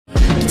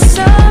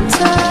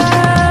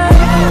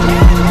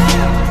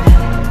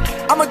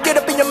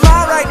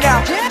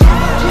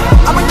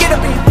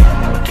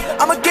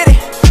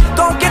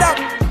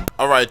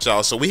Alright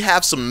y'all, so we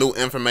have some new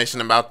information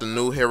about the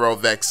new hero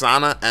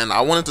Vexana, and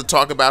I wanted to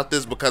talk about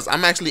this because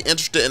I'm actually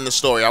interested in the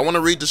story. I want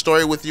to read the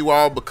story with you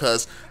all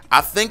because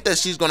I think that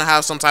she's going to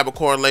have some type of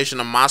correlation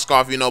to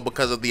Moskov, you know,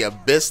 because of the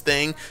Abyss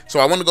thing. So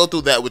I want to go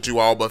through that with you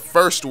all, but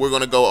first we're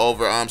going to go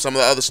over some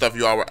of the other stuff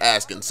you all were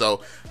asking.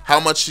 So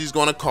how much she's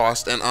going to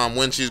cost and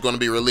when she's going to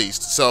be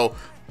released. So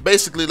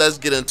basically, let's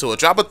get into it.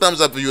 Drop a thumbs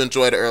up if you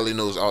enjoy the early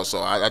news also.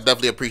 I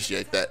definitely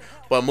appreciate that.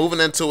 But moving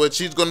into it,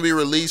 she's going to be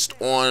released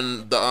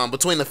on the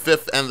between the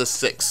 5th and the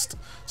 6th.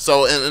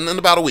 So in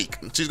about a week,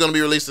 she's going to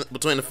be released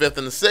between the 5th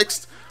and the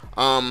 6th.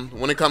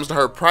 When it comes to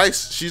her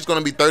price, she's going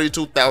to be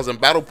 32,000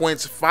 battle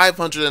points,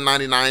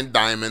 599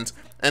 diamonds,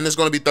 and it's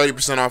going to be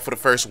 30% off for the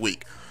first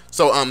week.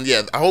 So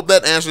yeah, I hope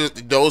that answers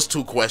those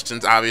two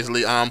questions,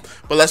 obviously. But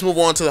let's move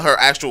on to her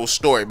actual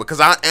story,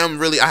 because I haven't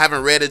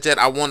read it yet.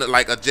 I wanted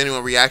like a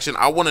genuine reaction.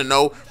 I want to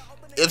know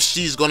if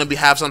she's going to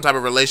have some type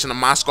of relation to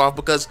Moskov,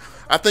 because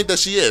I think that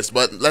she is,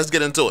 but let's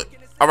get into it.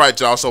 Alright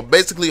y'all, so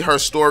basically her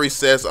story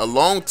says, a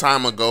long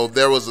time ago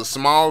there was a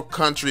small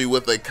country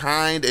with a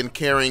kind and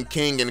caring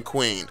king and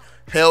queen,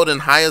 held in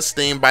high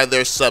esteem by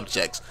their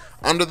subjects.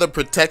 Under the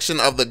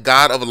protection of the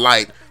god of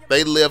light,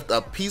 they lived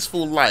a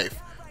peaceful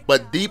life.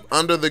 But deep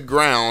under the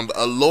ground,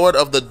 a lord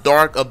of the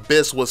dark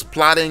abyss was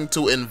plotting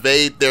to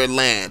invade their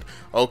land.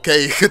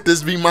 Okay, could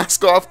this be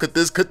Moskov? Could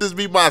this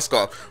be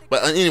Moskov?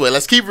 But anyway,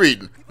 let's keep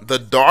reading. The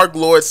Dark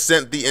Lord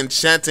sent the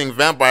enchanting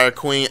vampire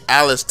queen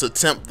Alice to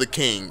tempt the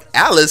king.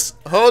 Alice?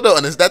 Hold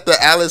on, is that the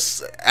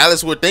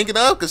Alice we're thinking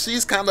of? Because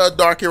she's kind of a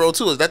dark hero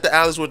too. Is that the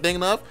Alice we're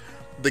thinking of?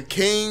 The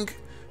king,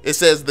 it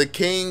says the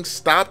king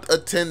stopped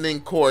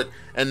attending court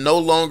and no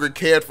longer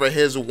cared for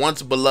his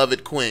once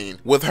beloved queen.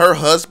 With her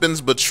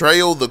husband's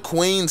betrayal, the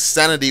queen's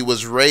sanity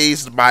was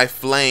raised by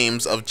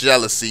flames of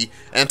jealousy,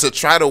 and to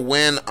try to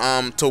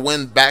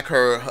win back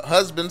her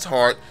husband's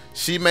heart,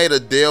 she made a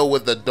deal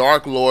with the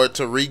Dark Lord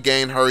to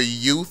regain her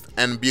youth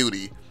and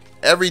beauty.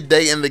 Every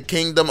day in the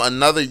kingdom,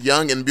 another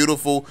young and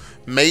beautiful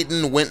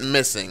maiden went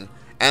missing,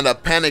 and a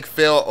panic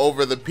fell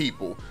over the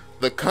people.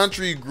 The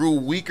country grew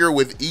weaker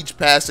with each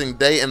passing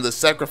day, and the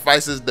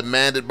sacrifices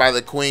demanded by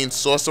the queen's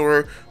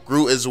sorcerer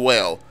grew as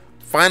well.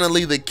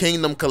 Finally, the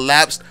kingdom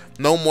collapsed,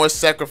 no more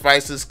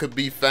sacrifices could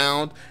be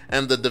found,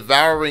 and the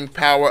devouring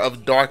power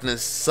of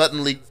darkness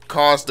suddenly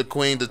caused the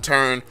queen to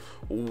turn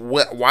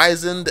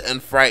wizened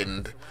and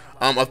frightened.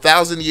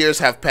 1,000 years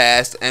have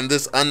passed, and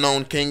this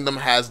unknown kingdom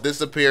has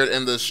disappeared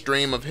in the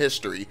stream of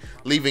history,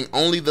 leaving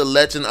only the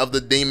legend of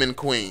the demon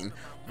queen.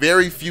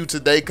 Very few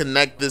today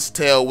connect this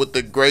tale with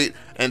the great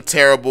and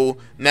terrible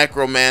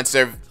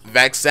Necromancer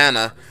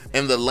Vexana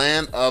in the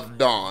land of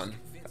dawn.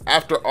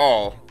 After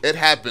all, it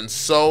happened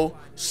so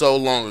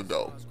long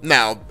ago.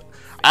 Now,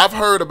 I've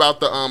heard about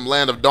the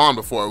land of dawn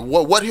before.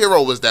 What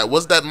hero was that?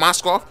 Was that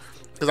Moskov?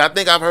 Because I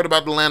think I've heard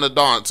about the land of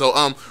dawn.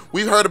 So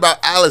we've heard about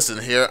Alice in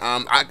here.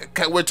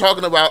 We're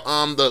talking about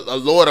the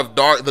Lord of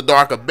the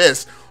Dark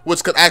Abyss,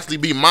 which could actually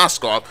be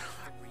Moskov.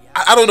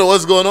 I don't know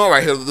what's going on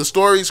right here. The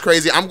story's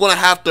crazy. I'm going to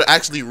have to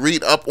actually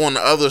read up on the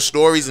other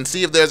stories and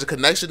see if there's a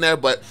connection there.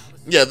 But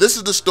yeah, this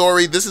is the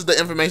story. This is the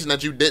information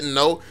that you didn't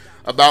know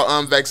about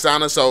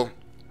Vexana. So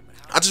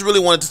I just really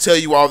wanted to tell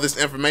you all this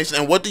information.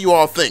 And what do you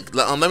all think?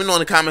 Let me know in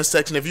the comment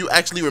section if you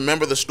actually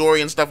remember the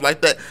story and stuff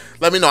like that.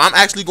 Let me know. I'm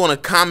actually going to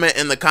comment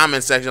in the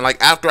comment section, like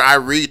after I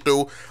read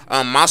through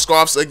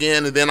Moskov's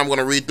again, and then I'm going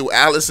to read through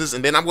Alice's,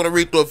 and then I'm going to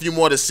read through a few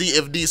more to see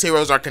if these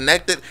heroes are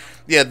connected.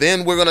 Yeah,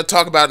 then we're going to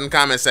talk about it in the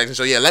comment section.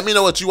 So yeah, let me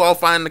know what you all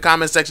find in the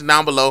comment section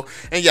down below.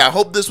 And yeah, I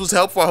hope this was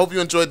helpful. I hope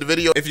you enjoyed the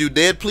video. If you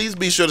did, please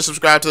be sure to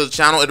subscribe to the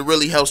channel. It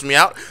really helps me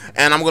out.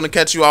 And I'm going to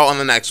catch you all on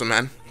the next one,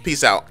 man.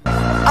 Peace out.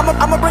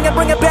 I'ma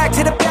bring it back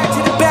to the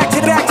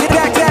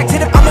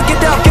I'ma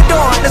get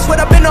on, that's what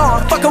I've been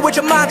on. Fucking with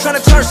your mind, trying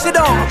to turn shit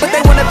on. But they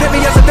wanna pit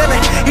me as a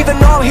villain, even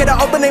though I'm here to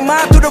open their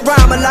mind through the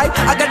rhyme of life.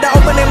 I got to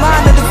open their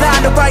mind and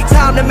design the right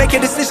time to make a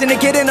decision to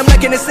get in. I'm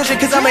making a decision,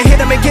 cause I'ma hit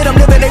them and get them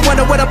living. They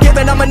wonder what I'm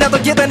giving, I'ma never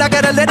give in. I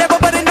gotta let everybody